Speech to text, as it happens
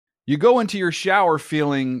You go into your shower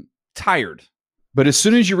feeling tired, but as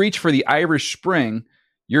soon as you reach for the Irish Spring,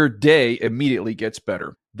 your day immediately gets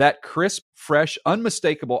better. That crisp, fresh,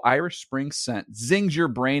 unmistakable Irish Spring scent zings your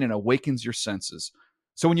brain and awakens your senses.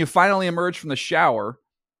 So when you finally emerge from the shower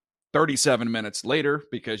 37 minutes later,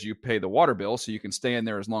 because you pay the water bill so you can stay in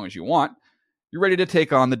there as long as you want, you're ready to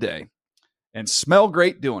take on the day and smell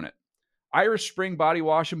great doing it. Irish Spring Body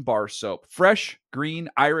Wash and Bar Soap. Fresh, green,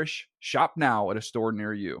 Irish. Shop now at a store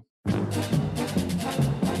near you.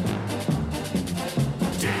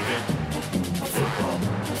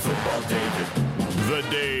 The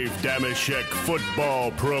Dave Dameshek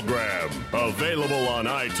Football Program. Available on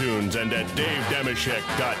iTunes and at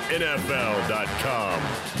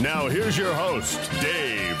davedameshek.nfl.com. Now here's your host,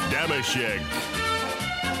 Dave Dameshek.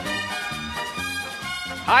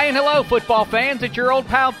 Hi and hello, football fans. It's your old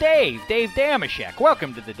pal Dave Dameshek.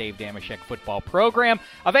 Welcome to the Dave Dameshek Football Program.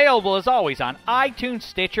 Available as always on iTunes,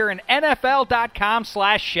 Stitcher, and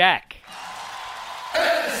NFL.com/Shek.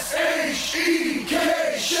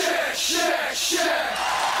 S-H-E-K, Shek.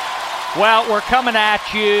 Well, we're coming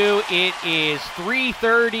at you. It is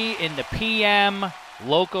 3:30 in the p.m.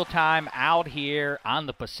 local time out here on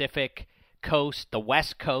the Pacific Coast, the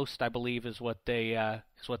West Coast, I believe is what they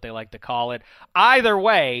like to call it. Either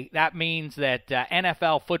way, that means that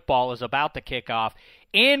NFL football is about to kick off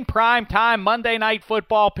in prime time. Monday Night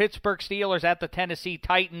Football, Pittsburgh Steelers at the Tennessee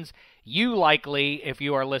Titans. You likely, if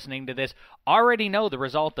you are listening to this, already know the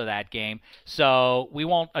result of that game, so we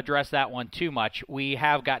won't address that one too much. We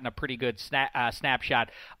have gotten a pretty good snapshot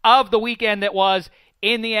of the weekend that was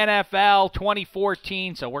in the NFL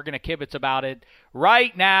 2014, so we're going to kibitz about it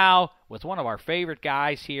right now with one of our favorite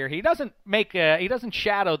guys here. He doesn't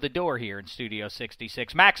shadow the door here in Studio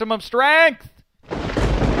 66. Maximum Strength!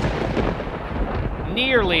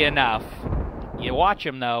 Nearly enough. You watch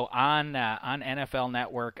him, though, on NFL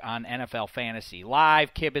Network, on NFL Fantasy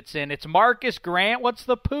Live, kibitzing. It's Marcus Grant. What's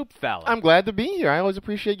the poop, fella? I'm glad to be here. I always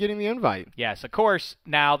appreciate getting the invite. Yes, of course.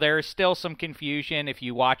 Now, there is still some confusion if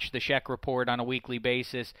you watch the Shek Report on a weekly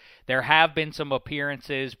basis. There have been some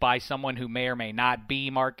appearances by someone who may or may not be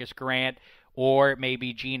Marcus Grant, or it may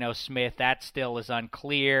be Geno Smith. That still is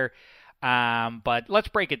unclear. But let's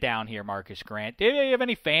break it down here, Marcus Grant. Do you have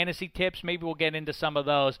any fantasy tips? Maybe we'll get into some of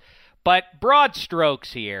those. But broad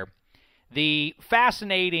strokes here, the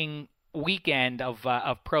fascinating weekend of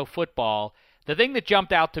pro football, the thing that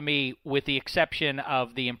jumped out to me, with the exception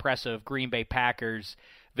of the impressive Green Bay Packers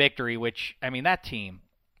victory, which, I mean, that team,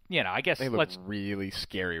 I guess they look really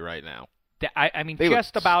scary right now. I mean, they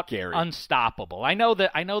just about scary. Unstoppable. I know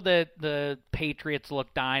that the Patriots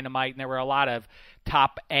look dynamite, and there were a lot of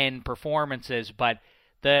top-end performances, but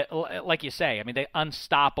like you say, I mean, the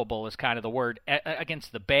unstoppable is kind of the word.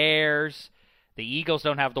 Against the Bears, the Eagles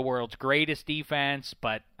don't have the world's greatest defense,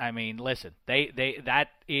 but, I mean, listen, that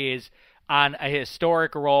is on a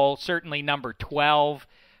historic roll. Certainly number 12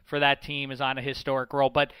 for that team is on a historic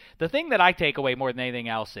roll. But the thing that I take away more than anything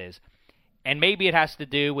else is, and maybe it has to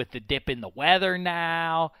do with the dip in the weather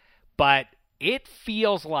now, but it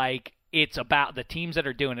feels like it's about the teams that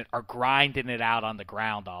are doing it are grinding it out on the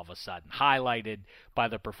ground all of a sudden, highlighted by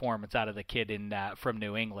the performance out of the kid from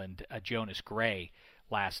New England, Jonas Gray,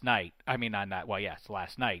 last night. I mean,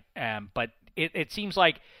 last night. But it seems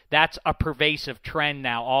like that's a pervasive trend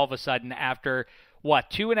now all of a sudden after,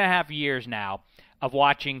 2.5 years now of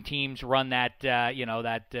watching teams run that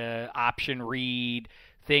option read,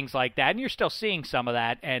 things like that. And you're still seeing some of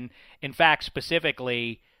that. And, in fact,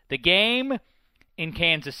 specifically, the game in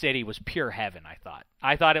Kansas City was pure heaven, I thought.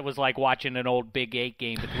 I thought it was like watching an old Big 8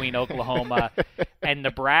 game between Oklahoma and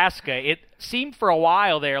Nebraska. It seemed for a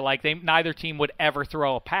while there like neither team would ever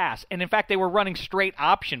throw a pass. And, in fact, they were running straight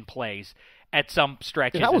option plays at some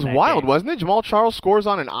stretches. That was wild, wasn't it? Jamal Charles scores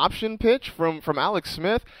on an option pitch from Alex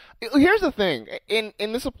Smith. Here's the thing, and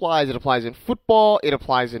this applies. It applies in football. It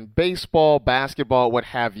applies in baseball, basketball, what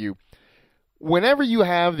have you. Whenever you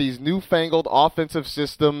have these newfangled offensive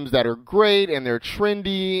systems that are great and they're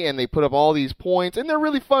trendy and they put up all these points and they're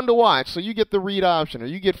really fun to watch, so you get the read option or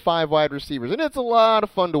you get 5 wide receivers, and it's a lot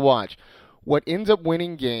of fun to watch. What ends up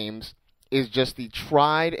winning games is just the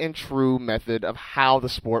tried and true method of how the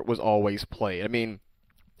sport was always played. I mean,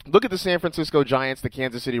 look at the San Francisco Giants, the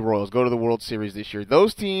Kansas City Royals, go to the World Series this year.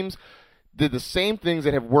 Those teams did the same things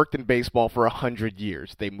that have worked in baseball for 100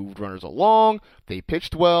 years. They moved runners along, they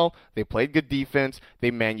pitched well, they played good defense,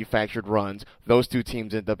 they manufactured runs. Those two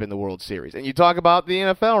teams end up in the World Series. And you talk about the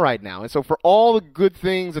NFL right now. And so for all the good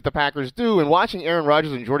things that the Packers do, and watching Aaron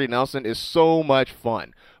Rodgers and Jordy Nelson is so much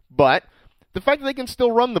fun. But the fact that they can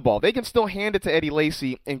still run the ball, they can still hand it to Eddie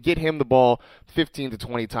Lacy and get him the ball 15 to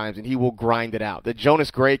 20 times, and he will grind it out. That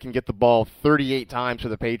Jonas Gray can get the ball 38 times for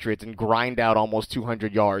the Patriots and grind out almost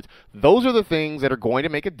 200 yards. Those are the things that are going to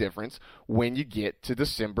make a difference when you get to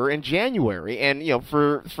December and January. And,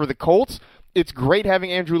 for the Colts, it's great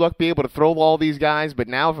having Andrew Luck be able to throw all these guys, but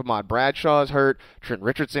now if Ahmad Bradshaw is hurt, Trent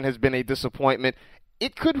Richardson has been a disappointment,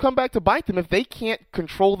 it could come back to bite them if they can't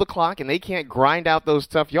control the clock and they can't grind out those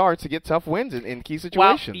tough yards to get tough wins in key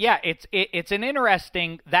situations. Well, yeah, it's an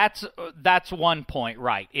interesting. That's one point,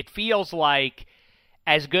 right? It feels like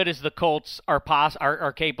as good as the Colts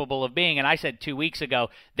are capable of being, and I said 2 weeks ago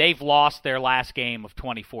they've lost their last game of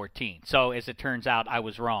 2014. So as it turns out, I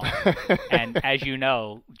was wrong. And as you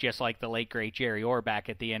know, just like the late great Jerry Orbach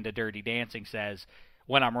at the end of Dirty Dancing says,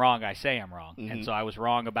 when I'm wrong, I say I'm wrong. Mm-hmm. And so I was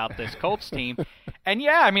wrong about this Colts team. And,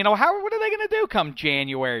 yeah, I mean, what are they going to do come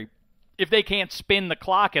January if they can't spin the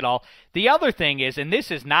clock at all? The other thing is, and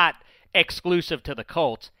this is not exclusive to the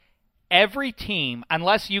Colts, every team,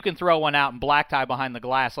 unless you can throw one out and black tie behind the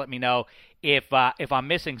glass, let me know if I'm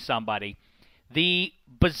missing somebody. The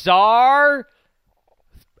bizarre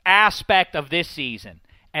aspect of this season,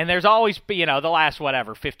 and there's always, the last,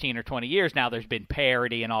 15 or 20 years now, there's been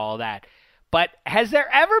parity and all of that. But has there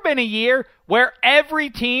ever been a year where every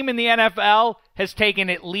team in the NFL has taken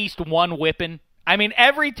at least one whipping? I mean,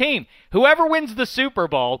 every team. Whoever wins the Super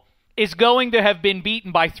Bowl is going to have been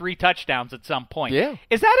beaten by 3 touchdowns at some point. Yeah.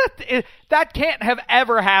 That can't have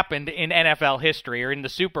ever happened in NFL history or in the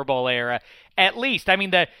Super Bowl era, at least. I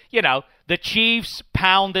mean, the Chiefs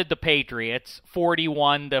pounded the Patriots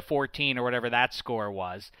 41-14 or whatever that score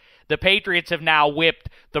was. The Patriots have now whipped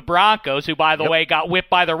the Broncos, who, by the way, got whipped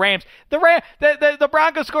by the Rams. The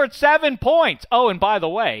Broncos scored 7 points. Oh, and by the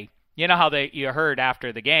way, you know how you heard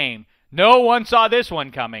after the game, no one saw this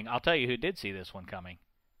one coming. I'll tell you who did see this one coming.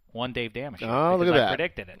 One Dave Damashek. Oh, look at that. I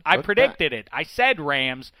predicted it. I predicted it. I said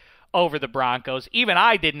Rams over the Broncos. Even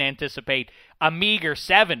I didn't anticipate a meager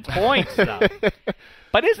 7 points, though.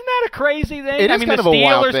 But isn't that a crazy thing? It is kind of a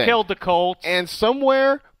wild thing. The Steelers killed the Colts. And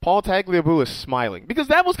somewhere, Paul Tagliabue is smiling. Because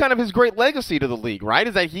that was kind of his great legacy to the league, right?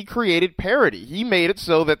 Is that he created parity. He made it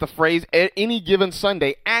so that the phrase, any given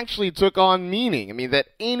Sunday, actually took on meaning. I mean, that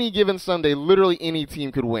any given Sunday, literally any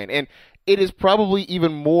team could win. And it is probably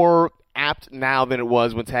even more apt now than it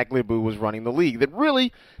was when Tagliabue was running the league. That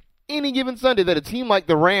really, any given Sunday, that a team like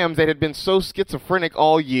the Rams that had been so schizophrenic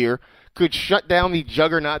all year could shut down the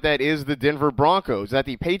juggernaut that is the Denver Broncos, that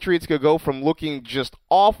the Patriots could go from looking just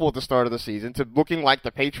awful at the start of the season to looking like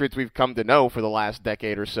the Patriots we've come to know for the last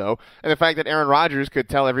decade or so, and the fact that Aaron Rodgers could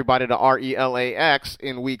tell everybody to RELAX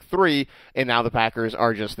in Week 3, and now the Packers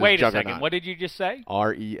are just this juggernaut. Wait a second, what did you just say?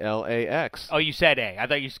 RELAX. Oh, you said A. I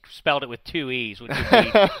thought you spelled it with 2 E's, which would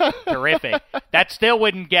be terrific. That still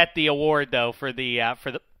wouldn't get the award, though, for the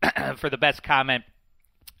for the best comment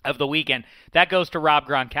of the weekend. That goes to Rob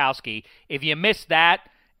Gronkowski. If you missed that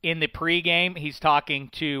in the pregame, he's talking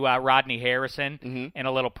to Rodney Harrison in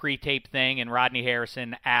a little pre-tape thing, and Rodney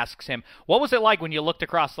Harrison asks him, what was it like when you looked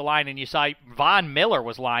across the line and you saw Von Miller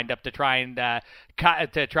was lined up to try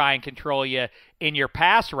and control you in your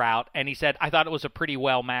pass route? And he said, I thought it was a pretty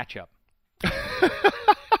well matchup.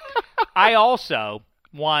 I also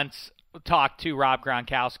once talked to Rob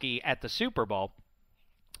Gronkowski at the Super Bowl.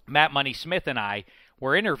 Matt Money Smith and I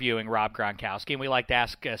were interviewing Rob Gronkowski, and we like to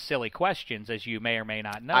ask silly questions, as you may or may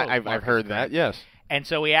not know. I've heard that, yes. And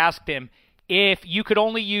so we asked him, if you could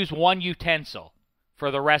only use one utensil for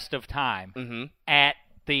the rest of time at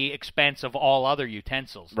the expense of all other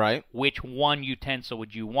utensils, right? Which one utensil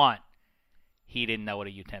would you want? He didn't know what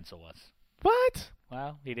a utensil was. What?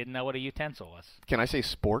 Well, he didn't know what a utensil was. Can I say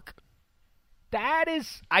spork? That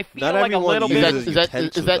is, I feel like a little bit. Is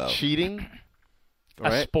that cheating?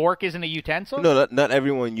 Right. A spork isn't a utensil? No, not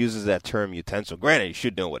everyone uses that term utensil. Granted, you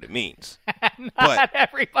should know what it means. Not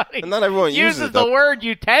everybody. Not everyone uses the word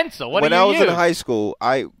utensil. What when do you I was use? in high school,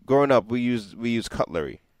 growing up, we used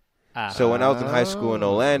cutlery. So when I was in high school in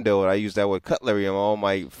Orlando, I used that word cutlery, and all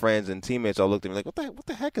my friends and teammates all looked at me like, "What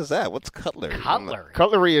the heck is that? What's cutlery?"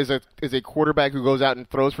 Cutlery is a quarterback who goes out and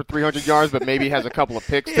throws for 300 yards, but maybe has a couple of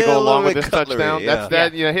picks to go along with this touchdown. Yeah.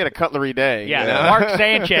 He had a cutlery day. Yeah, Mark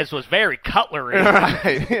Sanchez was very cutlery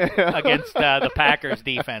against the Packers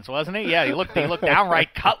defense, wasn't he? Yeah, he looked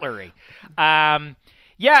downright cutlery.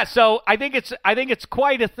 So I think it's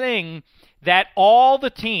quite a thing that all the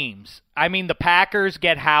teams, I mean, the Packers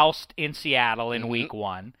get housed in Seattle in Week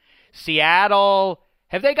 1. Seattle,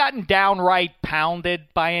 have they gotten downright pounded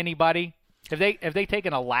by anybody? Have they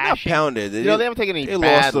taken a lashing? Not pounded. They haven't taken any bad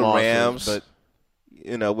lost the losses, Rams,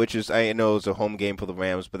 but which is, I know it was a home game for the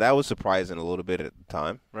Rams, but that was surprising a little bit at the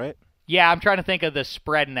time, right? Yeah, I'm trying to think of the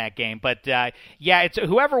spread in that game. But, it's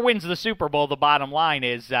whoever wins the Super Bowl, the bottom line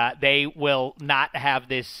is they will not have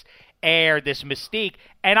this air, this mystique.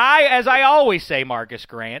 And as I always say, Marcus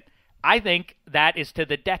Grant, I think that is to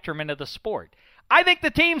the detriment of the sport. I think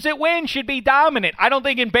the teams that win should be dominant. I don't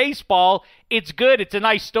think in baseball it's good. It's a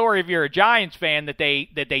nice story if you're a Giants fan that they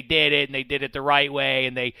did it and they did it the right way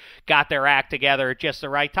and they got their act together at just the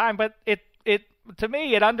right time. But it to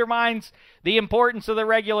me, it undermines the importance of the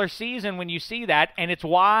regular season when you see that, and it's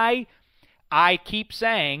why I keep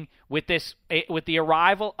saying with the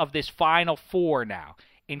arrival of this Final Four now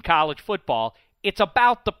in college football, it's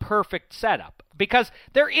about the perfect setup because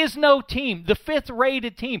there is no team, the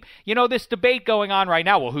fifth-rated team. You know, this debate going on right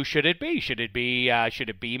now. Well, who should it be? Should it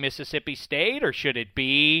be Mississippi State or should it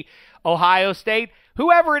be Ohio State?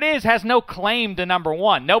 Whoever it is has no claim to number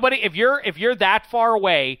one. Nobody. If you're that far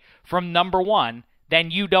away from number one, then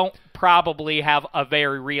you don't probably have a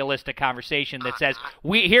very realistic conversation that says,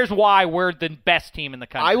 here's why we're the best team in the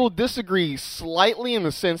country. I will disagree slightly in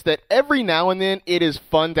the sense that every now and then it is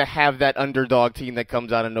fun to have that underdog team that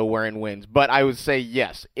comes out of nowhere and wins. But I would say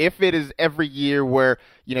yes. If it is every year where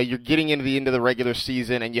you're getting into the end of the regular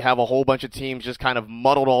season and you have a whole bunch of teams just kind of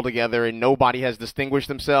muddled all together and nobody has distinguished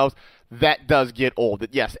themselves, that does get old.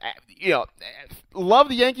 Yes, love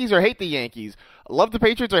the Yankees or hate the Yankees. Love the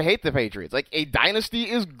Patriots or hate the Patriots. Like, a dynasty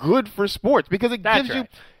is good for sports because it gives you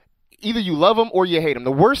either you love them or you hate them.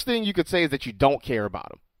 The worst thing you could say is that you don't care about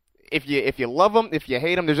them. If you love them, if you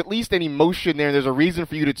hate them, there's at least an emotion there and there's a reason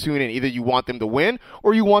for you to tune in. Either you want them to win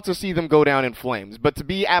or you want to see them go down in flames. But to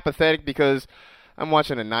be apathetic because I'm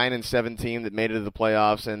watching a 9-7 team that made it to the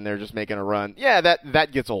playoffs and they're just making a run,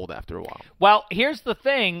 that gets old after a while. Well, here's the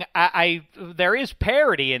thing. There is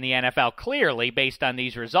parity in the NFL, clearly, based on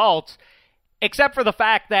these results. Except for the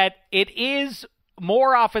fact that it is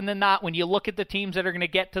more often than not when you look at the teams that are going to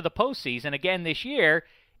get to the postseason again this year,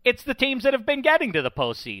 it's the teams that have been getting to the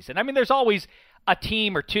postseason. I mean, there's always a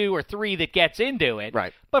team or two or three that gets into it.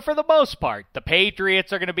 Right. But for the most part, the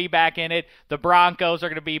Patriots are going to be back in it. The Broncos are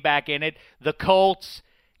going to be back in it. The Colts,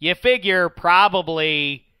 you figure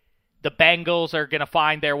probably the Bengals are going to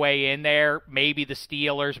find their way in there. Maybe the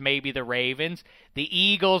Steelers, maybe the Ravens. The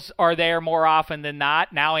Eagles are there more often than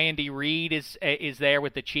not. Now Andy Reid is there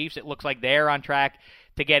with the Chiefs. It looks like they're on track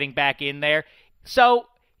to getting back in there. So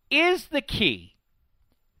is the key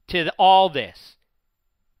to all this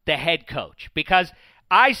the head coach? Because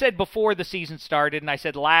I said before the season started, and I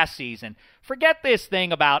said last season, forget this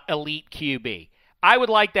thing about elite QB. I would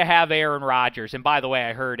like to have Aaron Rodgers. And by the way,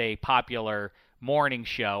 I heard a popular morning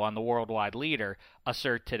show on the Worldwide Leader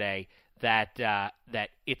assert today that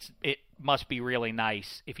it must be really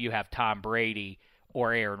nice if you have Tom Brady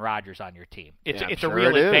or Aaron Rodgers on your team. It's a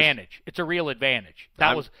real advantage. It's a real advantage.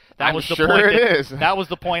 That was the point. That was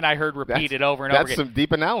the point I heard repeated over and over again. That's some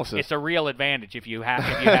deep analysis. It's a real advantage if you have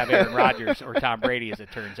Aaron Rodgers or Tom Brady, as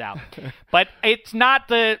it turns out. But it's not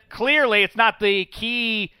the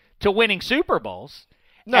key to winning Super Bowls.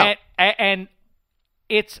 No. And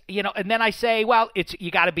it's, and then I say, well,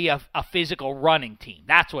 you got to be a physical running team.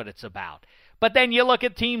 That's what it's about. But then you look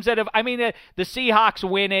at teams that have, the Seahawks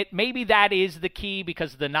win it. Maybe that is the key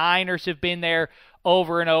because the Niners have been there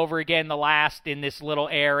over and over again the last in this little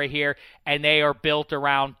era here, and they are built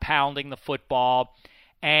around pounding the football.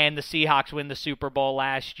 And the Seahawks win the Super Bowl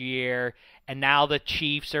last year, and now the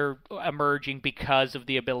Chiefs are emerging because of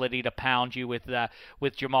the ability to pound you with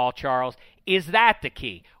Jamal Charles. Is that the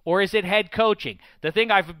key? Or is it head coaching? The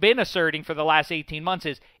thing I've been asserting for the last 18 months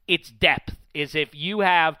is it's depth. Is if you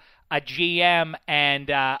have a GM and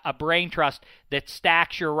a brain trust that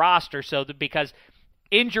stacks your roster because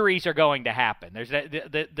injuries are going to happen. There's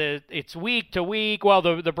it's week to week. Well,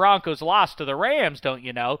 the Broncos lost to the Rams, don't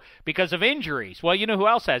you know, because of injuries. Well, you know who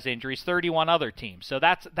else has injuries? 31 other teams. So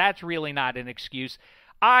that's really not an excuse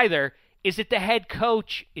either. Is it the head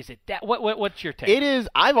coach? Is it that? What's your take? It is.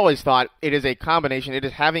 I've always thought it is a combination. It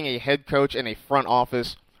is having a head coach and a front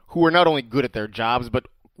office who are not only good at their jobs, but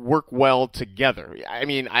work well together. I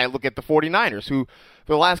mean, I look at the 49ers, who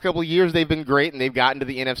for the last couple of years they've been great, and they've gotten to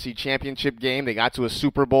the NFC Championship game. They got to a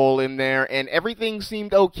Super Bowl in there, and everything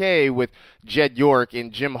seemed okay with Jed York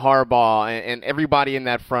and Jim Harbaugh and everybody in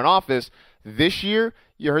that front office. This year,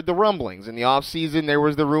 you heard the rumblings. In the offseason, there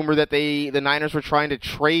was the rumor that the Niners were trying to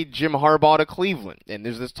trade Jim Harbaugh to Cleveland. And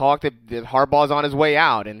there's this talk that Harbaugh's on his way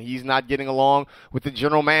out, and he's not getting along with the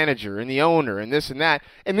general manager and the owner and this and that.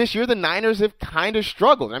 And this year, the Niners have kind of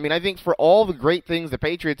struggled. I mean, I think for all the great things the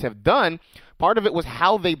Patriots have done, part of it was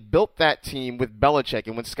how they built that team with Belichick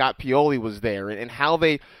and when Scott Pioli was there, and how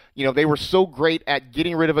they were so great at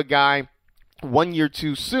getting rid of a guy 1 year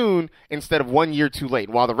too soon instead of 1 year too late.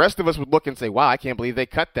 While the rest of us would look and say, wow, I can't believe they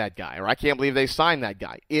cut that guy, or I can't believe they signed that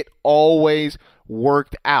guy. It always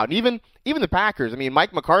worked out. And even the Packers, I mean,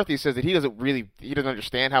 Mike McCarthy says that he doesn't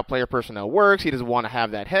understand how player personnel works. He doesn't want to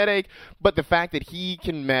have that headache. But the fact that he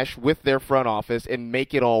can mesh with their front office and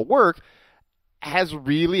make it all work has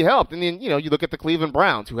really helped. And then, you look at the Cleveland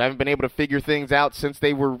Browns, who haven't been able to figure things out since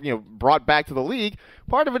they were, brought back to the league.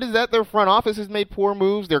 Part of it is that their front office has made poor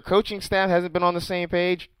moves. Their coaching staff hasn't been on the same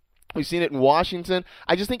page. We've seen it in Washington.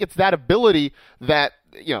 I just think it's that ability that,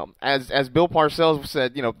 as Bill Parcells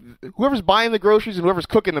said, whoever's buying the groceries and whoever's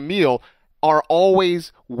cooking the meal are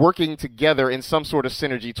always working together in some sort of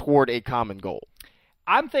synergy toward a common goal.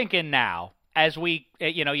 I'm thinking now, as we,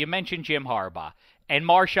 you mentioned Jim Harbaugh and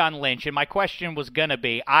Marshawn Lynch, and my question was going to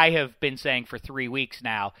be, I have been saying for 3 weeks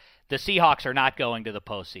now, the Seahawks are not going to the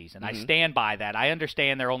postseason. Mm-hmm. I stand by that. I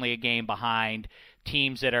understand they're only a game behind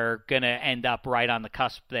teams that are going to end up right on the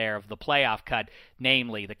cusp there of the playoff cut,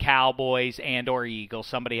 namely the Cowboys and or Eagles.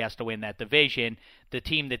 Somebody has to win that division. The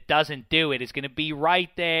team that doesn't do it is going to be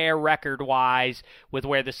right there record-wise with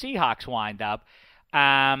where the Seahawks wind up.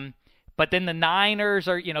 But then the Niners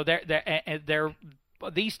are, they're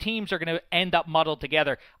these teams are going to end up muddled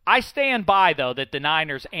together. I stand by, though, that the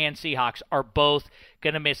Niners and Seahawks are both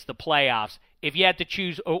going to miss the playoffs. If you had to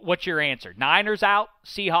choose, what's your answer? Niners out,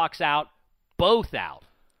 Seahawks out, both out?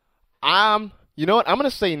 You know what? I'm going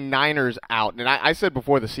to say Niners out. And I said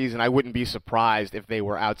before the season I wouldn't be surprised if they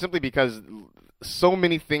were out, simply because so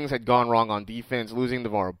many things had gone wrong on defense, losing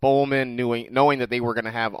NaVorro Bowman, knowing that they were going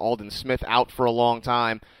to have Aldon Smith out for a long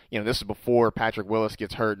time. This is before Patrick Willis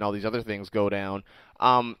gets hurt and all these other things go down.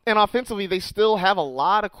 And offensively, they still have a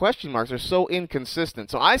lot of question marks. They're so inconsistent.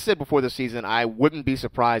 So I said before the season I wouldn't be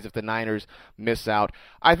surprised if the Niners miss out.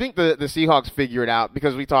 I think the Seahawks figure it out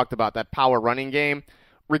because we talked about that power running game.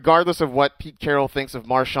 Regardless of what Pete Carroll thinks of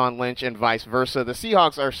Marshawn Lynch and vice versa, the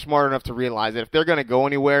Seahawks are smart enough to realize that if they're going to go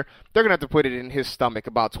anywhere, they're going to have to put it in his stomach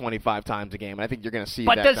about 25 times a game. And I think you're going to see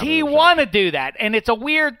that. But does he want to do that? And it's a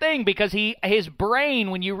weird thing because his brain,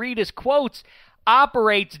 when you read his quotes,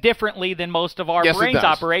 operates differently than most of our brains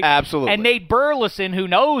operate. Absolutely. And Nate Burleson, who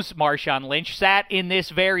knows Marshawn Lynch, sat in this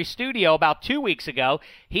very studio about 2 weeks ago.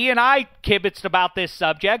 He and I kibitzed about this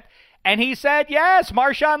subject. And he said, yes,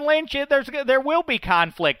 Marshawn Lynch, there will be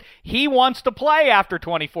conflict. He wants to play after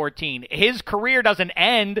 2014. His career doesn't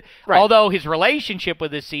end, right, although his relationship with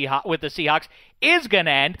the Seahawks is going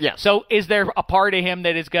to end. Yes. So is there a part of him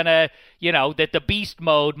that is going to, that the beast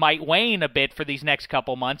mode might wane a bit for these next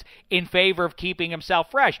couple months in favor of keeping himself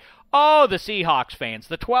fresh? Oh, the Seahawks fans.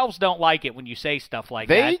 The 12s don't like it when you say stuff like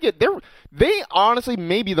that. They honestly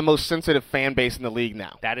may be the most sensitive fan base in the league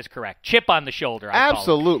now. That is correct. Chip on the shoulder, I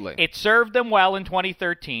Absolutely. call it. It served them well in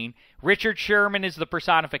 2013. Richard Sherman is the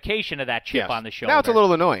personification of that chip on the shoulder. Now it's a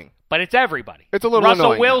little annoying. But it's everybody. It's a little Russell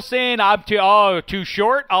annoying. Wilson, I'm too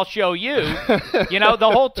short, I'll show you. The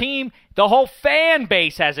whole team, the whole fan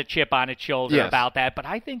base has a chip on its shoulder about that. But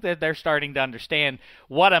I think that they're starting to understand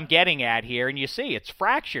what I'm getting at here. And you see, it's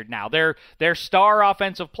fractured now. Their star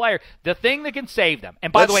offensive player, the thing that can save them.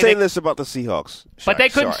 And by the way, let's say this about the Seahawks. But they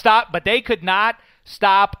couldn't stop. But they could not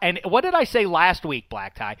stop. And what did I say last week,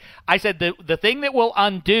 Black Tie? I said the thing that will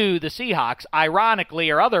undo the Seahawks, ironically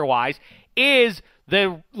or otherwise, is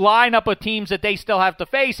the lineup of teams that they still have to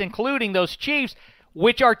face, including those Chiefs,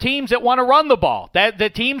 which are teams that want to run the ball. That the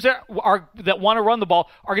teams that want to run the ball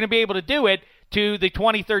are going to be able to do it to the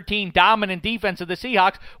 2013 dominant defense of the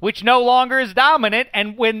Seahawks, which no longer is dominant.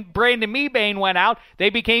 And when Brandon Mebane went out, they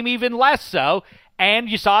became even less so. And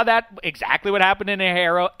you saw that exactly what happened in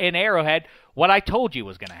Arrowhead. What I told you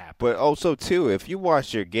was going to happen. But also, too, if you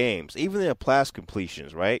watch their games, even their pass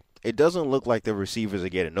completions, right, it doesn't look like the receivers are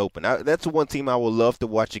getting open. That's one team I would love to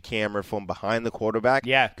watch a camera from behind the quarterback.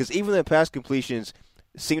 Yeah. Because even their pass completions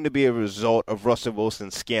seem to be a result of Russell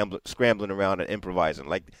Wilson scrambling around and improvising.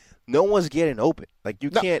 Like, no one's getting open. Like,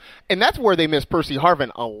 you can't. And that's where they miss Percy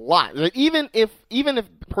Harvin a lot. Like, even if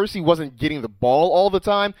Percy wasn't getting the ball all the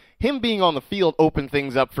time, him being on the field opened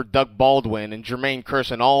things up for Doug Baldwin and Jermaine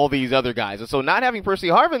Kearse and all these other guys. And so not having Percy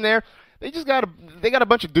Harvin there, they got a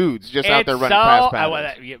bunch of dudes just out there running pass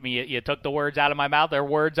patterns. You took the words out of my mouth. They're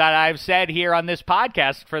words that I've said here on this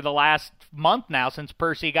podcast for the last month now since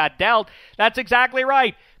Percy got dealt. That's exactly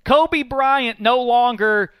right. Kobe Bryant no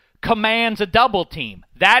longer commands a double team.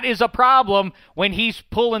 That is a problem when he's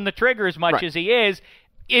pulling the trigger as much as he is.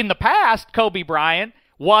 In the past, Kobe Bryant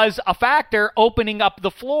was a factor opening up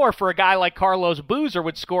the floor for a guy like Carlos Boozer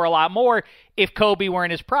would score a lot more if Kobe were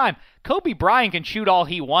in his prime. Kobe Bryant can shoot all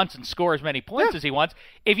he wants and score as many points as he wants.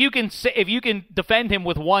 If you can defend him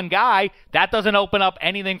with one guy, that doesn't open up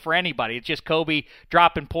anything for anybody. It's just Kobe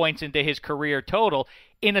dropping points into his career total.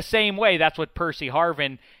 In the same way, that's what Percy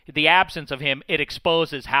Harvin, the absence of him, it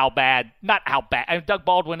exposes not how bad. Doug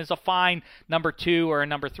Baldwin is a fine number 2 or a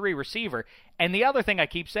number 3 receiver. And the other thing I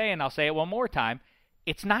keep saying, I'll say it one more time,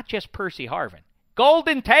 it's not just Percy Harvin.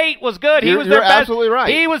 Golden Tate was good. You're absolutely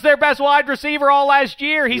right. He was their best wide receiver all last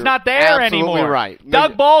year. He's not there anymore. Absolutely right.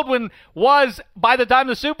 Doug Baldwin was, by the time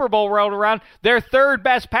the Super Bowl rolled around, their third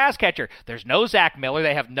best pass catcher. There's no Zach Miller.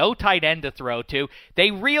 They have no tight end to throw to. They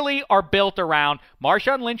really are built around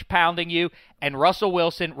Marshawn Lynch pounding you and Russell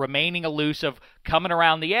Wilson remaining elusive, coming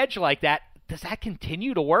around the edge like that. Does that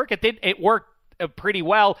continue to work? It worked pretty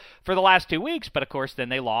well for the last 2 weeks, but of course then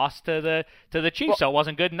they lost to the Chiefs, so it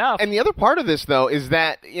wasn't good enough. And the other part of this, though, is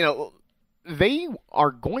that, they are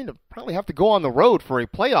going to probably have to go on the road for a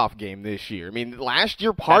playoff game this year. I mean, last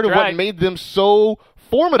year, part of what made them so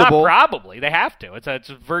formidable. Not probably. They have to. It's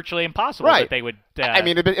virtually impossible that they would. I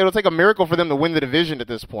mean, it'll take a miracle for them to win the division at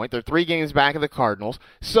this point. They're 3 games back of the Cardinals.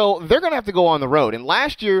 So they're going to have to go on the road. And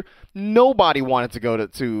last year, nobody wanted to go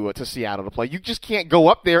to Seattle to play. You just can't go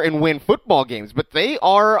up there and win football games. But they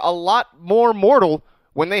are a lot more mortal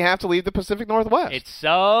when they have to leave the Pacific Northwest. It's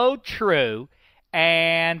so true.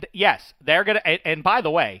 And, yes, they're going to – and by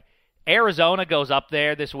the way, Arizona goes up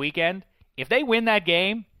there this weekend. If they win that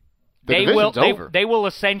game, they will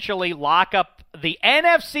essentially lock up the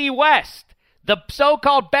NFC West, the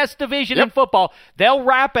so-called best division in football. They'll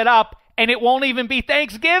wrap it up, and it won't even be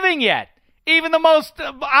Thanksgiving yet. Even the most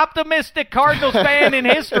optimistic Cardinals fan in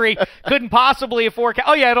history couldn't possibly have forecast.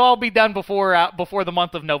 Oh yeah, it'll all be done before the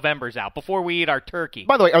month of November's out, before we eat our turkey.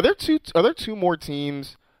 By the way, are there two more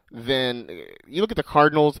teams than you look at the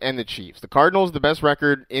Cardinals and the Chiefs? The Cardinals, the best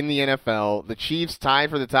record in the NFL. The Chiefs tied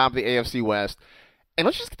for the top of the AFC West. And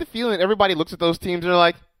let's just get the feeling that everybody looks at those teams and they're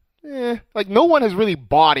like, like no one has really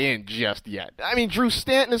bought in just yet. I mean, Drew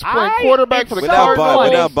Stanton is playing quarterback for the Cardinals.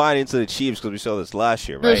 We're not buying into the Chiefs because we saw this last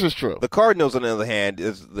year, right? This is true. The Cardinals, on the other hand,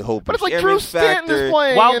 is the whole. But it's like Drew Stanton is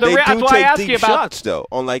playing. Well, they do take deep shots, though,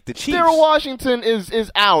 unlike the Chiefs. Darrell Washington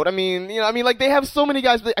is out. I mean, like they have so many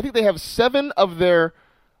guys. I think they have 7 of their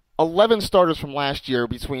 11 starters from last year,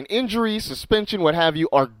 between injury, suspension, what have you,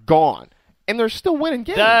 are gone. And they're still winning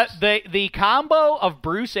games. The combo of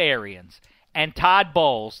Bruce Arians and Todd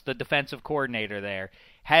Bowles, the defensive coordinator there,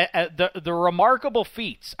 the remarkable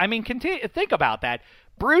feats. I mean, think about that.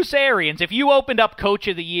 Bruce Arians, if you opened up Coach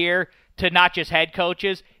of the Year to not just head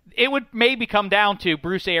coaches, it would maybe come down to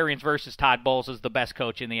Bruce Arians versus Todd Bowles as the best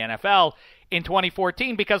coach in the NFL in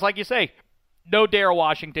 2014 because, like you say, no Darrell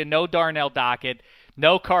Washington, no Darnell Dockett,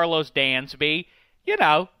 no Carlos Dansby.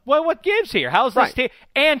 What gives here? How's this team?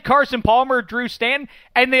 And Carson Palmer, Drew Stanton,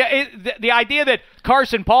 and the idea that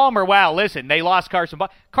Carson Palmer, wow, listen, they lost Carson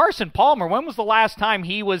Palmer. Carson Palmer, when was the last time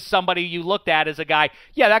he was somebody you looked at as a guy,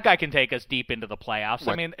 that guy can take us deep into the playoffs?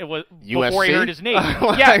 What? I mean, it was USC? Before he hurt his knee.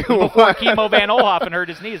 Before Kimo Van Olhoffen hurt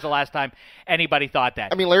his knee is the last time anybody thought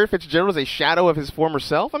that. I mean, Larry Fitzgerald is a shadow of his former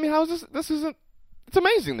self. I mean, how is this? This isn't. It's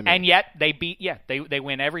amazing to me. And yet they they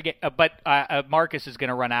win every game. But Marcus is going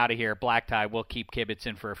to run out of here. Black Tie, we'll keep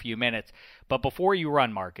Kibitzin for a few minutes. But before you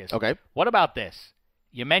run, Marcus, okay. What about this?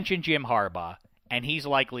 You mentioned Jim Harbaugh, and he's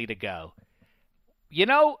likely to go.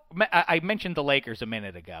 I mentioned the Lakers a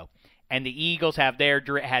minute ago, and the Eagles had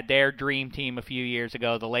their dream team a few years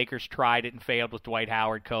ago. The Lakers tried it and failed with Dwight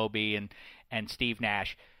Howard, Kobe, and Steve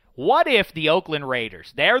Nash. What if the Oakland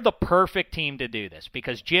Raiders, they're the perfect team to do this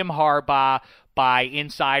because Jim Harbaugh, by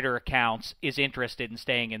insider accounts, is interested in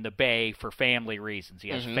staying in the Bay for family reasons. He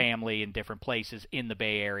has family in different places in the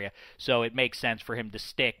Bay Area, so it makes sense for him to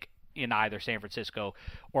stick in either San Francisco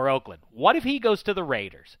or Oakland. What if he goes to the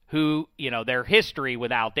Raiders, who, their history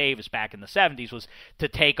with Al Davis back in the 70s was to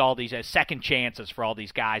take all these second chances for all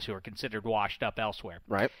these guys who are considered washed up elsewhere.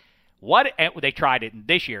 Right. They tried it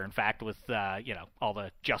this year, in fact, with all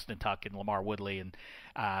the Justin Tuck and LaMar Woodley and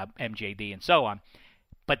MJD and so on.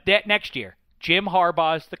 But next year, Jim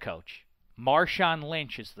Harbaugh is the coach. Marshawn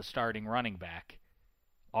Lynch is the starting running back.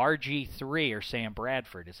 RG3 or Sam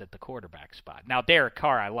Bradford is at the quarterback spot. Now, Derek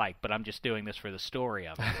Carr I like, but I'm just doing this for the story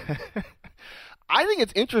of it. I think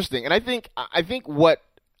it's interesting, and I think what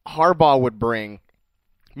Harbaugh would bring,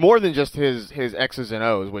 more than just his X's and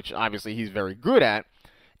O's, which obviously he's very good at,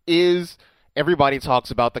 is everybody talks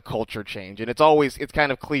about the culture change. And it's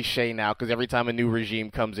kind of cliche now because every time a new regime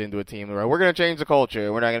comes into a team, we're going to change the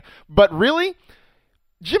culture. We're not going to. But really,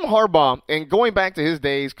 Jim Harbaugh, and going back to his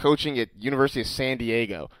days coaching at University of San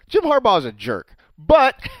Diego, Jim Harbaugh is a jerk.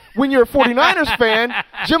 But when you're a 49ers fan,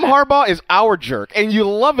 Jim Harbaugh is our jerk, and you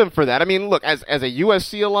love him for that. I mean, look, as a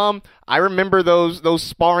USC alum, I remember those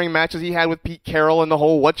sparring matches he had with Pete Carroll and the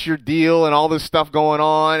whole "what's your deal" and all this stuff going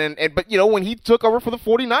on. But, you know, when he took over for the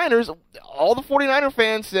 49ers, all the 49er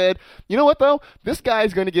fans said, you know what, though? This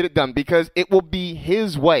guy's going to get it done because it will be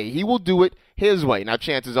his way. He will do it his way. Now,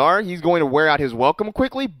 chances are he's going to wear out his welcome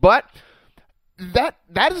quickly, but that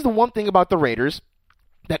is the one thing about the Raiders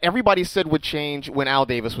that everybody said would change when Al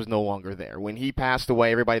Davis was no longer there. When he passed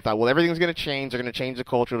away, everybody thought, well, everything's going to change. They're going to change the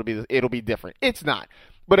culture. It'll be different. It's not.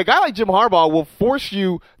 But a guy like Jim Harbaugh will force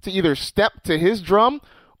you to either step to his drum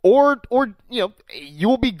or you know, you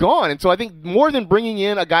will be gone. And so I think more than bringing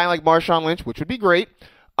in a guy like Marshawn Lynch, which would be great,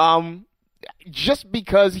 just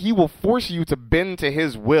because he will force you to bend to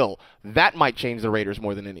his will, that might change the Raiders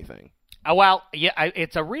more than anything. Well, yeah,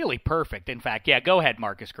 it's a really perfect. In fact, yeah, go ahead,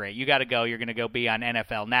 Marcus Gray. You got to go. You're going to go be on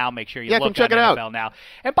NFL Now. Make sure you look on NFL Now.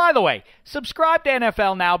 And by the way, subscribe to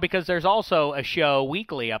NFL Now because there's also a show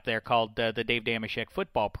weekly up there called the Dave Dameshek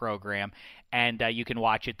Football Program, and you can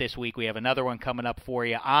watch it this week. We have another one coming up for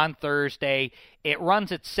you on Thursday. It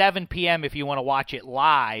runs at 7 p.m. if you want to watch it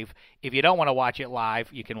live. If you don't want to watch it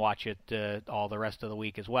live, you can watch it all the rest of the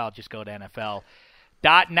week as well. Just go to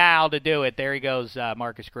NFL.now to do it. There he goes,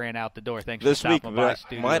 Marcus Grant out the door. Thanks this for stopping by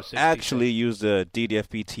Studio might 66. actually use the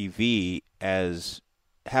DDFB TV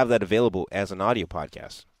have that available as an audio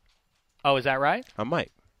podcast. Oh, is that right? I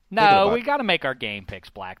might. No, we got to make our game picks,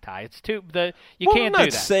 Black Tie. It's too can't do that. I'm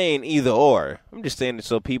not saying either or. I'm just saying it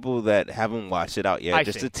so people that haven't watched it out yet,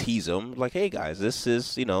 to tease them, like, hey guys, this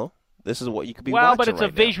is what you could be watching. Well, but it's right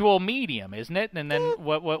a visual medium, isn't it? And then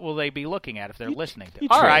what will they be looking at if they're listening to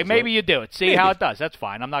it? All right, maybe you do it. See how it does. That's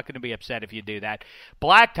fine. I'm not going to be upset if you do that.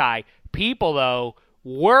 Black Tie, people, though,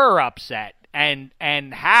 were upset. And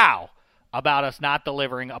how about us not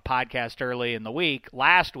delivering a podcast early in the week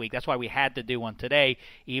last week? That's why we had to do one today,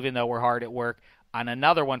 even though we're hard at work on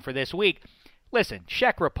another one for this week. Listen,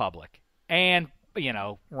 Czech Republic and, you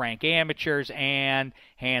know, Rank Amateurs and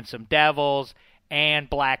Handsome Devils and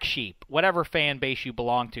Black Sheep, whatever fan base you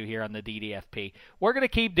belong to here on the DDFP. We're going to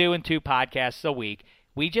keep doing 2 podcasts a week.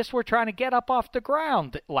 We just were trying to get up off the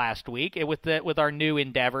ground last week with our new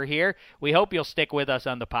endeavor here. We hope you'll stick with us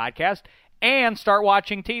on the podcast and start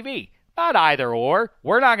watching TV. Not either or.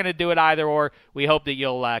 We're not going to do it either or. We hope that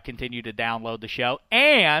you'll continue to download the show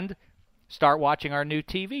and start watching our new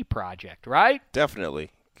TV project, right?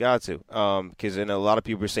 Definitely. Got to. Because a lot of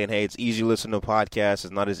people are saying, hey, it's easy to listen to a podcast.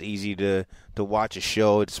 It's not as easy to watch a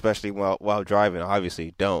show, especially while driving.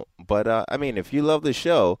 Obviously, don't. But, I mean, if you love the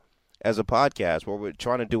show as a podcast, we're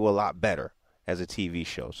trying to do a lot better as a TV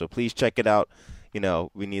show. So please check it out. You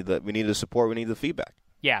know, we need the support. We need the feedback.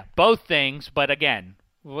 Yeah, both things. But, again,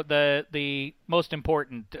 the most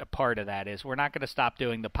important part of that is we're not going to stop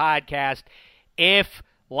doing the podcast. If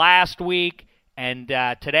last week and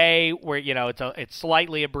today, it's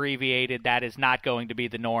slightly abbreviated. That is not going to be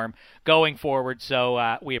the norm going forward,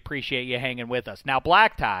 so we appreciate you hanging with us. Now,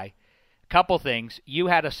 Black Tie, a couple things. You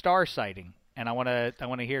had a star sighting, and I want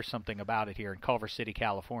to hear something about it here in Culver City,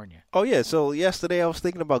 California. Oh, yeah. So yesterday I was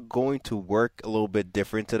thinking about going to work a little bit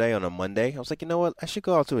different today on a Monday. I was like, you know what? I should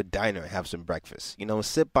go out to a diner and have some breakfast. You know,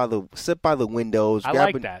 sit by the windows,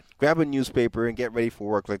 grab a newspaper, and get ready for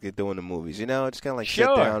work like they do in the movies. You know, just kind of like sit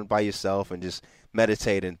down by yourself and just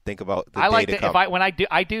meditate and think about the day to come.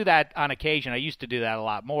 I do that on occasion. I used to do that a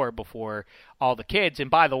lot more before all the kids.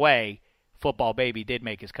 And by the way, Football Baby did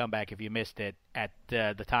make his comeback, if you missed it, at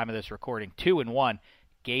the time of this recording. 2-1.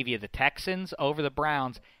 Gave you the Texans over the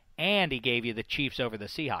Browns, and he gave you the Chiefs over the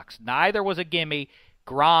Seahawks. Neither was a gimme.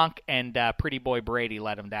 Gronk and Pretty Boy Brady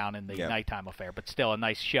let him down in the nighttime affair, but still a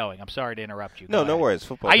nice showing. I'm sorry to interrupt you. No worries.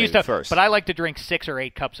 Football Baby first. But I like to drink 6 or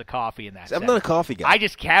 8 cups of coffee in that. I'm not a coffee guy. I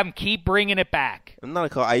just keep bringing it back.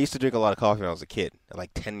 I used to drink a lot of coffee when I was a kid. At like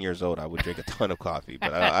 10 years old, I would drink a ton of coffee,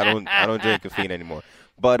 but I don't drink caffeine anymore.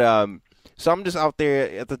 But so I'm just out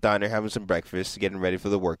there at the diner having some breakfast, getting ready for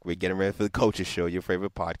the work week, getting ready for the Coach's Show, your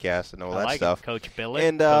favorite podcast, and all that stuff. Coach Billick,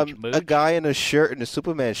 and Coach Mooch. A guy in a shirt, in a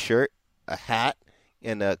Superman shirt, a hat,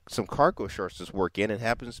 and some cargo shorts just walk in, and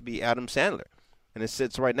happens to be Adam Sandler, and it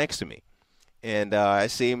sits right next to me. And I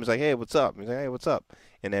see him, he's like, hey, what's up? He's like, hey, what's up?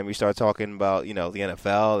 And then we start talking about, the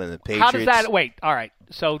NFL and the Patriots. How does that – wait, all right.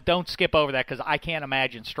 So don't skip over that because I can't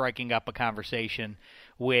imagine striking up a conversation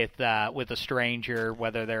with a stranger,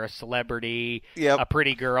 whether they're a celebrity, a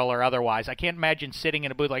pretty girl, or otherwise. I can't imagine sitting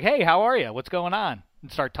in a booth like, hey, how are you? What's going on?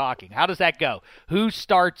 And start talking. How does that go? Who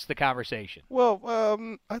starts the conversation? Well,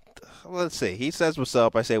 let's see. He says what's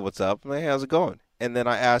up. I say what's up. I'm like, how's it going? and then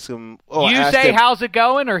I ask him. You say, how's it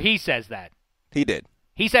going, or he says that? He did.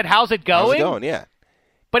 He said, how's it going? How's it going, yeah.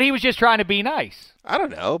 But he was just trying to be nice. I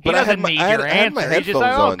don't know. But I had my headphones He's just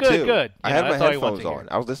like, oh, on, good, too. good. I had my headphones on.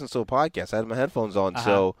 I was listening to a podcast. I had my headphones on,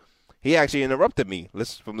 so he actually interrupted me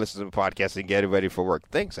from listening to the podcast and getting ready for work.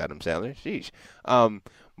 Thanks, Adam Sandler. Sheesh.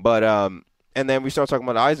 And then we started talking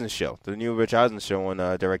about the Eisen show, the new Rich Eisen show on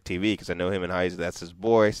DirecTV, because I know him and Eisen. That's his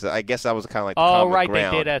boy. So I guess that was kind of like the common right.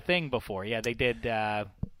 ground. They did a thing before. Yeah, they did.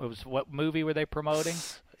 What movie were they promoting?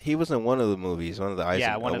 He was in one of the movies, one of the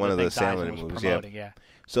Eisen, one of the Sandler movies. Yeah.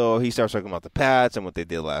 So he starts talking about the Pats and what they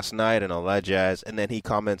did last night and all that jazz, and then he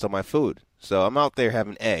comments on my food. So I'm out there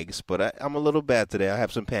having eggs, but I'm a little bad today. I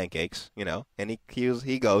have some pancakes, And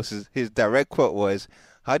he goes, his direct quote was,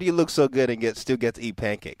 "How do you look so good and still get to eat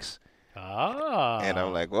pancakes?" Oh. And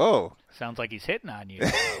I'm like, whoa. Sounds like he's hitting on you.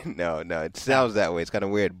 No, it sounds that way. It's kind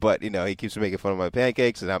of weird, but he keeps making fun of my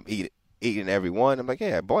pancakes, and I'm eating every one. I'm like,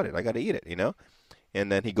 hey, I bought it. I got to eat it,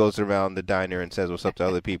 And then he goes around the diner and says what's up to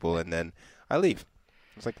other people, and then I leave.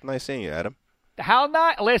 It's like, nice seeing you, Adam. How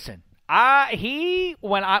not? Listen,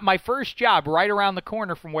 my first job right around the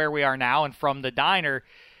corner from where we are now and from the diner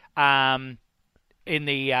in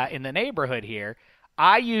the neighborhood here,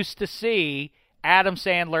 I used to see Adam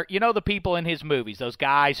Sandler, the people in his movies, those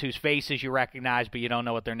guys whose faces you recognize but you don't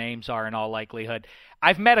know what their names are in all likelihood.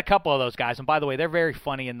 I've met a couple of those guys, and by the way, they're very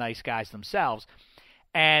funny and nice guys themselves.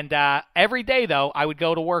 And every day, though, I would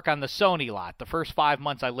go to work on the Sony lot. The first 5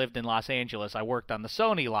 months I lived in Los Angeles, I worked on the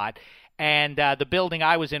Sony lot. And the building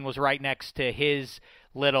I was in was right next to his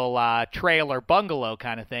little trailer bungalow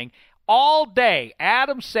kind of thing. All day,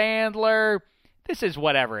 Adam Sandler, this is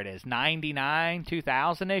whatever it is, 99,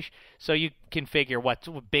 2000-ish. So you can figure what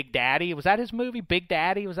Big Daddy, was that his movie? Big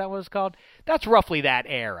Daddy, was that what it's called? That's roughly that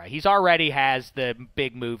era. He's already has the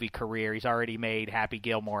big movie career. He's already made Happy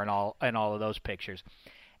Gilmore and all of those pictures.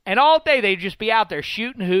 And all day they'd just be out there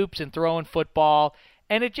shooting hoops and throwing football,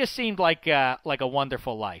 and it just seemed like a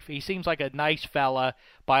wonderful life. He seems like a nice fella.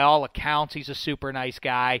 By all accounts, he's a super nice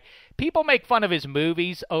guy. People make fun of his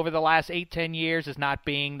movies over the last 8-10 years as not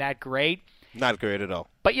being that great. Not great at all.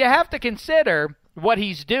 But you have to consider what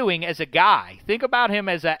he's doing as a guy. Think about him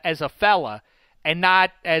as a fella, and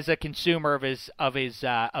not as a consumer of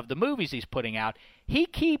the movies he's putting out. He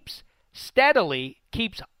keeps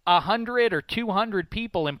 100 or 200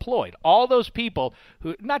 people employed. All those people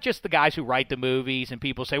who, not just the guys who write the movies, and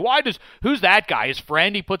people say, who's that guy? His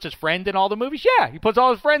friend? He puts his friend in all the movies? Yeah, he puts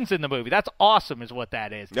all his friends in the movie. That's awesome is what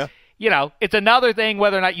that is. Yeah. It's another thing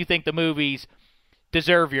whether or not you think the movies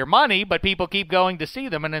deserve your money, but people keep going to see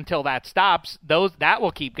them, and until that stops, that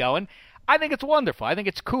will keep going. I think it's wonderful. I think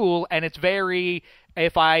it's cool, and it's very,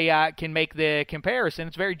 if I can make the comparison,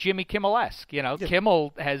 it's very Jimmy Kimmel-esque.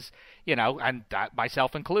 Kimmel has, and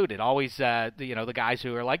myself included, always, the guys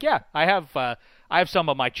who are like, yeah, I have some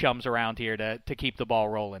of my chums around here to keep the ball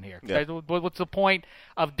rolling here. Yeah. What's the point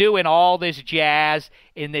of doing all this jazz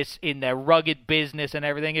in the rugged business and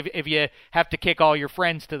everything if you have to kick all your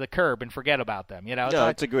friends to the curb and forget about them? No,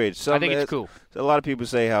 it's agreed. I think it's cool. A lot of people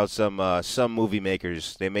say how some movie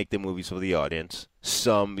makers, they make the movies for the audience.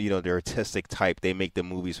 Some, their artistic type, they make the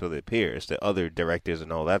movies for their peers, the other directors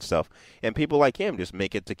and all that stuff. And people like him just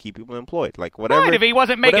make it to keep people employed. Like whatever. Right, if he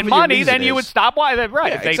wasn't making money, then you would stop. Why?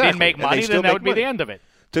 Right, yeah, if they didn't make money, then that would be the end of it.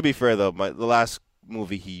 To be fair, though, the last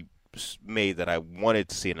movie he made that I wanted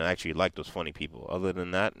to see and I actually liked was Funny People. Other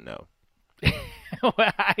than that, no. Well,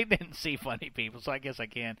 I didn't see Funny People, so I guess I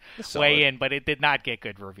can't weigh in, but it did not get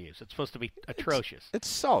good reviews. It's supposed to be atrocious. It's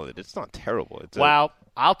solid. It's not terrible.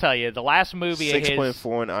 I'll tell you, the last movie 6.4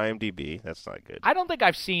 on IMDb. That's not good. I don't think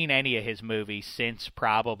I've seen any of his movies since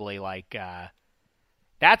probably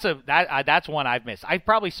that's one I've missed. I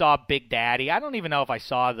probably saw Big Daddy. I don't even know if I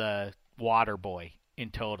saw The Waterboy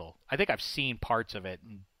in total. I think I've seen parts of it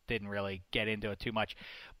and didn't really get into it too much.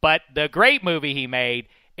 But the great movie he made,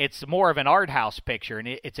 it's more of an art house picture, and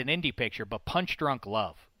it's an indie picture, but Punch Drunk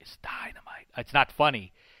Love is dynamite. It's not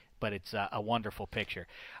funny, but it's a wonderful picture.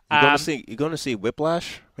 You're going to see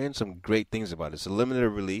Whiplash? Man, some great things about it. It's a limited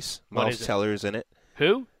release. Miles Teller is in it.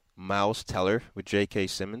 Who? Miles Teller with J.K.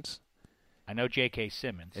 Simmons. I know J.K.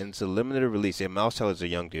 Simmons. And it's a limited release. Yeah, Miles Teller's a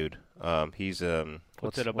young dude. He's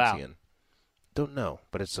what's it about? What's he in? Don't know,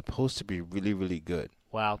 but it's supposed to be really, really good.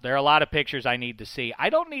 Well, there are a lot of pictures I need to see. I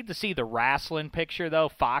don't need to see the wrestling picture though,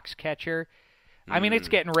 Foxcatcher. I mean, it's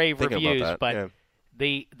getting rave reviews, but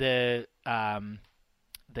the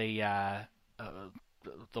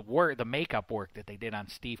makeup work that they did on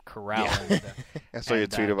Steve Carell I saw your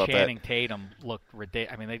tweet about Channing that. Tatum looked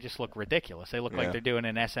ridiculous. I mean, they just look ridiculous. They look like they're doing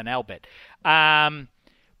an SNL bit.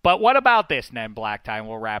 But what about this, Ned Black Tie?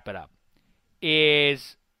 We'll wrap it up.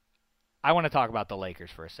 is I want to talk about the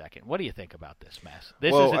Lakers for a second. What do you think about this mess?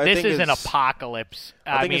 This is an apocalypse.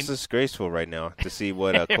 I mean, it's disgraceful right now to see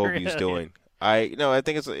what Kobe's really doing. I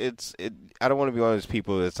think it's I don't want to be one of those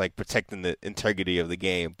people that's like protecting the integrity of the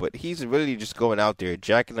game, but he's really just going out there,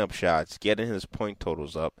 jacking up shots, getting his point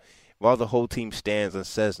totals up, while the whole team stands and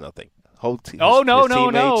says nothing. No.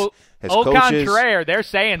 Au contraire, they're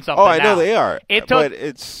saying something. Oh, I know they are. It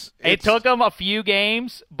took them a few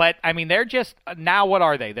games, but I mean, they're just now. What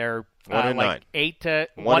are they? They're 1-9.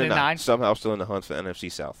 1-9. Somehow still in the hunt for the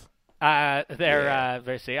NFC South.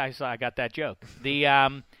 See, I got that joke. They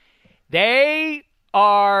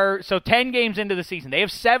are 10 games into the season. They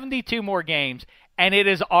have 72 more games, and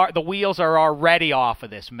the wheels are already off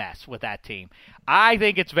of this mess with that team. I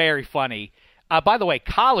think it's very funny. By the way,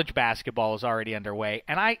 college basketball is already underway,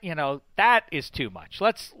 and that is too much.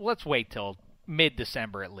 Let's wait till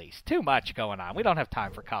mid-December at least. Too much going on. We don't have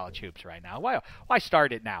time for college hoops right now. Why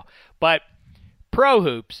start it now? But pro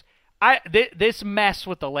hoops, this mess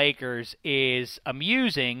with the Lakers is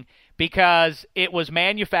amusing because it was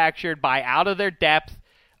manufactured by out-of-their-depth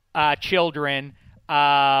children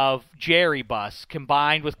of Jerry Buss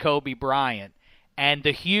combined with Kobe Bryant, and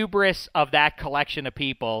the hubris of that collection of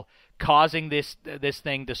people causing this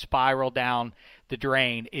thing to spiral down the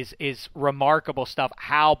drain is remarkable stuff,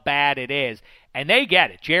 how bad it is. And they get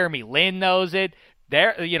it. Jeremy Lin knows it.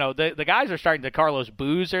 The guys are starting to, Carlos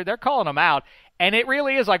Boozer, they're calling them out, and it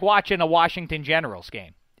really is like watching a Washington Generals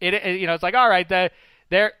game. It's like, all right,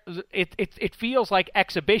 it feels like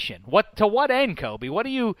exhibition. To what end, Kobe? What are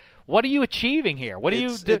you achieving here?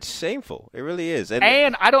 It's shameful. It really is.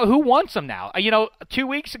 And who wants him now? 2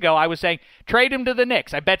 weeks ago I was saying trade him to the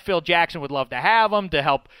Knicks. I bet Phil Jackson would love to have him to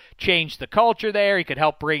help change the culture there. He could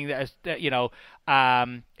help bring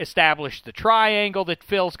establish the triangle that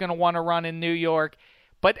Phil's going to want to run in New York.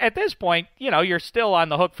 But at this point, you're still on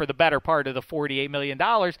the hook for the better part of the $48 million.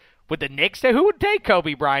 With the Knicks, who would take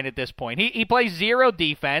Kobe Bryant at this point? He plays zero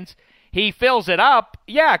defense. He fills it up,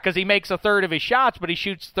 because he makes a third of his shots, but he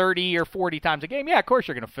shoots 30 or 40 times a game. Yeah, of course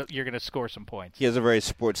you're gonna score some points. He has a very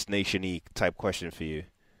Sports Nation-y type question for you.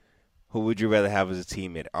 Who would you rather have as a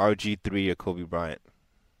teammate, RG3 or Kobe Bryant?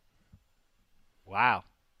 Wow,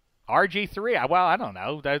 RG3. Well, I don't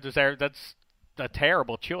know. That's a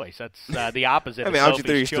terrible choice. That's the opposite. RG3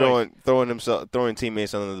 is throwing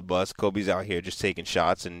teammates under the bus. Kobe's out here just taking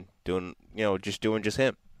shots and doing just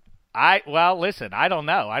him. Listen, I don't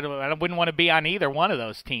know. I wouldn't want to be on either one of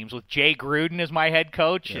those teams with Jay Gruden as my head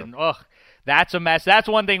coach, and that's a mess. That's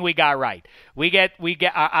one thing we got right. We get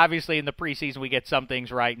obviously in the preseason we get some things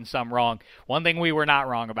right and some wrong. One thing we were not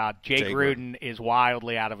wrong about: Jay Gruden is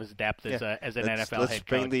wildly out of his depth as an NFL head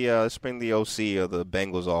coach. Let's bring the OC of the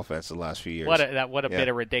Bengals offense the last few years. What a bit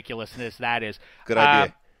of ridiculousness that is. Good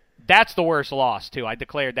idea. That's the worst loss, too. I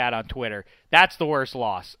declared that on Twitter. That's the worst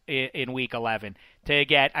loss in Week 11.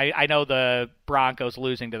 I know the Broncos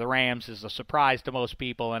losing to the Rams is a surprise to most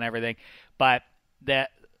people and everything, but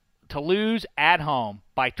to lose at home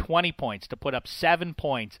by 20 points, to put up 7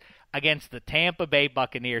 points against the Tampa Bay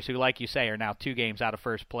Buccaneers, who, like you say, are now 2 games out of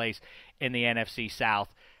first place in the NFC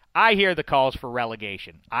South. I hear the calls for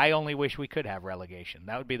relegation. I only wish we could have relegation.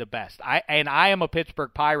 That would be the best. I am a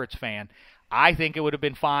Pittsburgh Pirates fan. I think it would have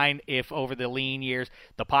been fine if over the lean years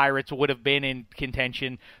the Pirates would have been in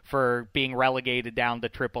contention for being relegated down to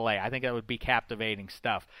AAA. I think that would be captivating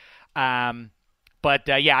stuff. This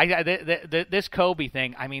Kobe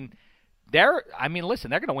thing, listen, they're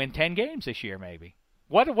going to win 10 games this year maybe.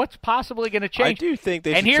 What's possibly going to change? I do think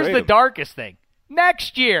they should. And here's trade the him. Darkest thing.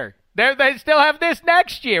 Next year. They still have this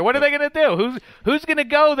next year. What are they going to do? Who's going to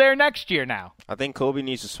go there next year now? I think Kobe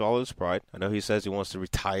needs to swallow his pride. I know he says he wants to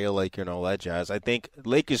retire Laker and all that jazz. I think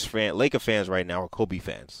Laker fans right now are Kobe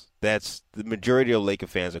fans. That's the majority of Laker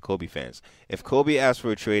fans are Kobe fans. If Kobe asked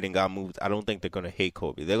for a trade and got moved, I don't think they're going to hate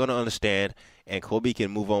Kobe. They're going to understand, and Kobe can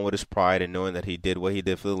move on with his pride and knowing that he did what he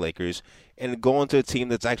did for the Lakers and go into a team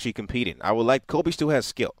that's actually competing. Kobe still has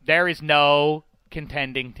skill. There is no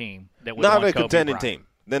contending team that would not want a Kobe contending Bryant. team.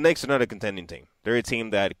 The Knicks are not a contending team. They're a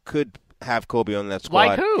team that could have Kobe on that squad.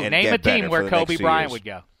 Like who? And Name get a team better where for the Kobe next 2 Bryant years. would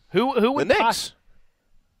go. Who would The Knicks.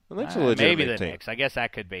 The Knicks are a legitimate maybe the team. Knicks. I guess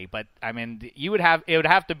that could be, but it would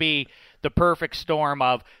have to be the perfect storm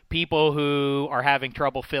of people who are having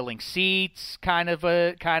trouble filling seats, kind of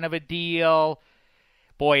a deal.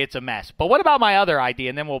 Boy, it's a mess. But what about my other idea,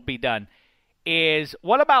 and then we'll be done, is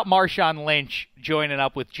what about Marshawn Lynch joining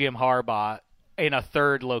up with Jim Harbaugh? in a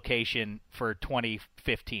third location for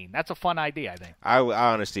 2015. That's a fun idea, I think. I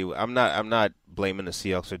honestly, I'm not blaming the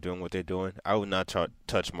Seahawks for doing what they're doing. I would not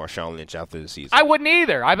touch Marshawn Lynch after the season. I wouldn't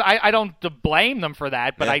either. I don't blame them for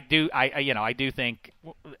that, but Yeah. I do think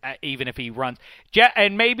even if he runs,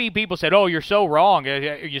 and maybe people said, "Oh, you're so wrong.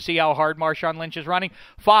 You see how hard Marshawn Lynch is running?"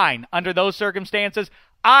 Fine. Under those circumstances,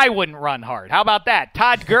 I wouldn't run hard. How about that?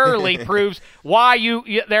 Todd Gurley proves why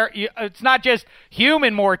it's not just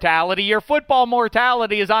human mortality. Your football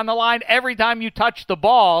mortality is on the line every time you touch the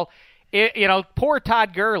ball. Poor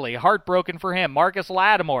Todd Gurley, heartbroken for him. Marcus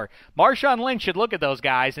Lattimore. Marshawn Lynch should look at those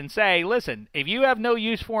guys and say, listen, if you have no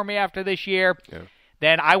use for me after this year,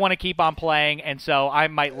 then I want to keep on playing, and so I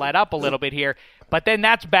might let up a little bit here. But then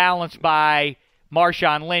that's balanced by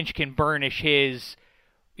Marshawn Lynch can burnish his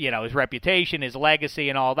reputation, his legacy,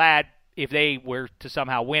 and all that. If they were to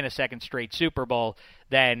somehow win a second straight Super Bowl,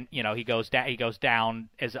 then he goes down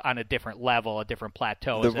as on a different level, a different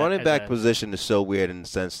plateau. The running back position is so weird in the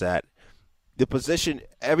sense that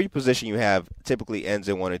every position you have typically ends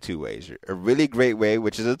in one or two ways: a really great way,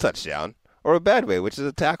 which is a touchdown, or a bad way, which is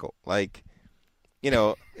a tackle. That's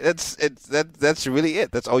really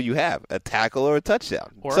it. That's all you have: a tackle or a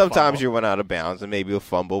touchdown. Or sometimes you run out of bounds and maybe a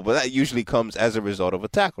fumble, but that usually comes as a result of a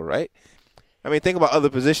tackle, right? I mean, think about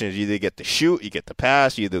other positions. You either get to shoot, you get to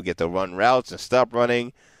pass, you either get to run routes and stop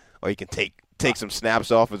running, or you can take some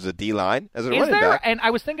snaps off as a D-line, as a running back. And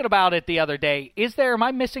I was thinking about it the other day, am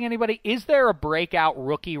I missing anybody? Is there a breakout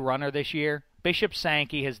rookie runner this year? Bishop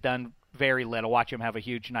Sankey has done very little. Watch him have a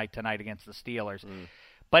huge night tonight against the Steelers.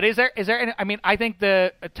 But is there any, I think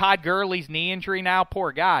the Todd Gurley's knee injury now,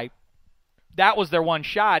 poor guy, that was their one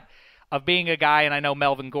shot of being a guy, and I know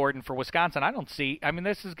Melvin Gordon for Wisconsin.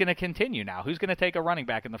 This is going to continue now. Who's going to take a running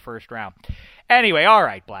back in the first round? Anyway, all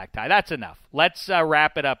right, Black Tie, that's enough. Let's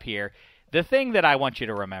wrap it up here. The thing that I want you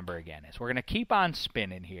to remember again is we're going to keep on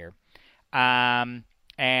spinning here. The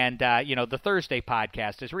Thursday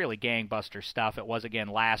podcast is really gangbuster stuff. It was again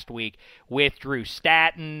last week with Drew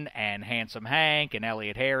Statton and Handsome Hank and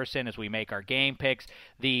Elliot Harrison as we make our game picks.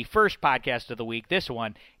 The first podcast of the week, this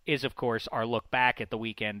one, is, of course, our look back at the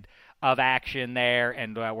weekend of action there,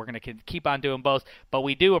 and we're going to keep on doing both. But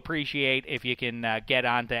we do appreciate if you can get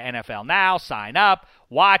on to NFL Now, sign up,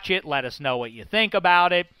 watch it, let us know what you think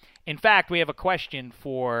about it. In fact, we have a question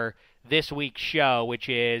for this week's show, which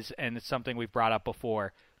is, and it's something we've brought up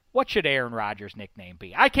before, what should Aaron Rodgers' nickname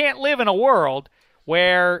be? I can't live in a world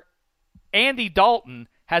where Andy Dalton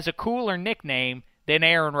has a cooler nickname than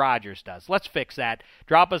Aaron Rodgers does. Let's fix that.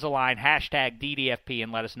 Drop us a line, #DDFP,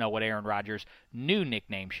 and let us know what Aaron Rodgers' new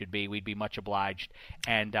nickname should be. We'd be much obliged.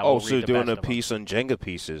 And we'll so read the doing best a of them. piece on Jenga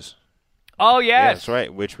pieces. Oh, yes. Yeah, that's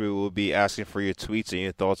right, which we will be asking for your tweets and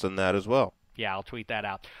your thoughts on that as well. Yeah, I'll tweet that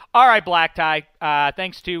out. All right, Black Tie.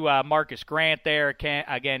 Thanks to Marcus Grant there.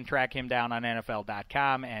 Again, track him down on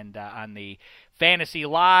NFL.com and on the Fantasy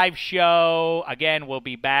Live show. Again, we'll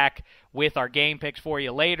be back with our game picks for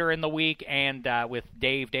you later in the week and with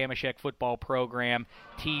Dave Dameshek Football Program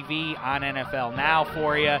TV on NFL Now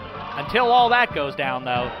for you. Until all that goes down,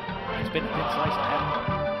 though, it's been a good slice of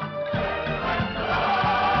heaven.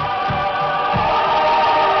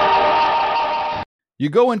 You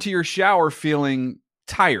go into your shower feeling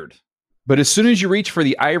tired, but as soon as you reach for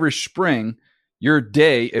the Irish Spring, your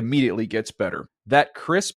day immediately gets better. That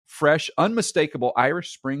crisp, fresh, unmistakable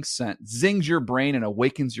Irish Spring scent zings your brain and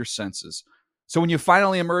awakens your senses. So when you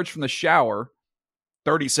finally emerge from the shower,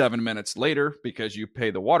 37 minutes later, because you pay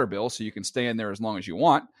the water bill so you can stay in there as long as you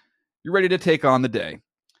want, you're ready to take on the day.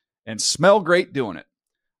 And smell great doing it.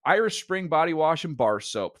 Irish Spring Body Wash and Bar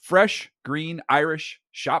Soap. Fresh, green, Irish.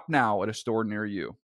 Shop now at a store near you.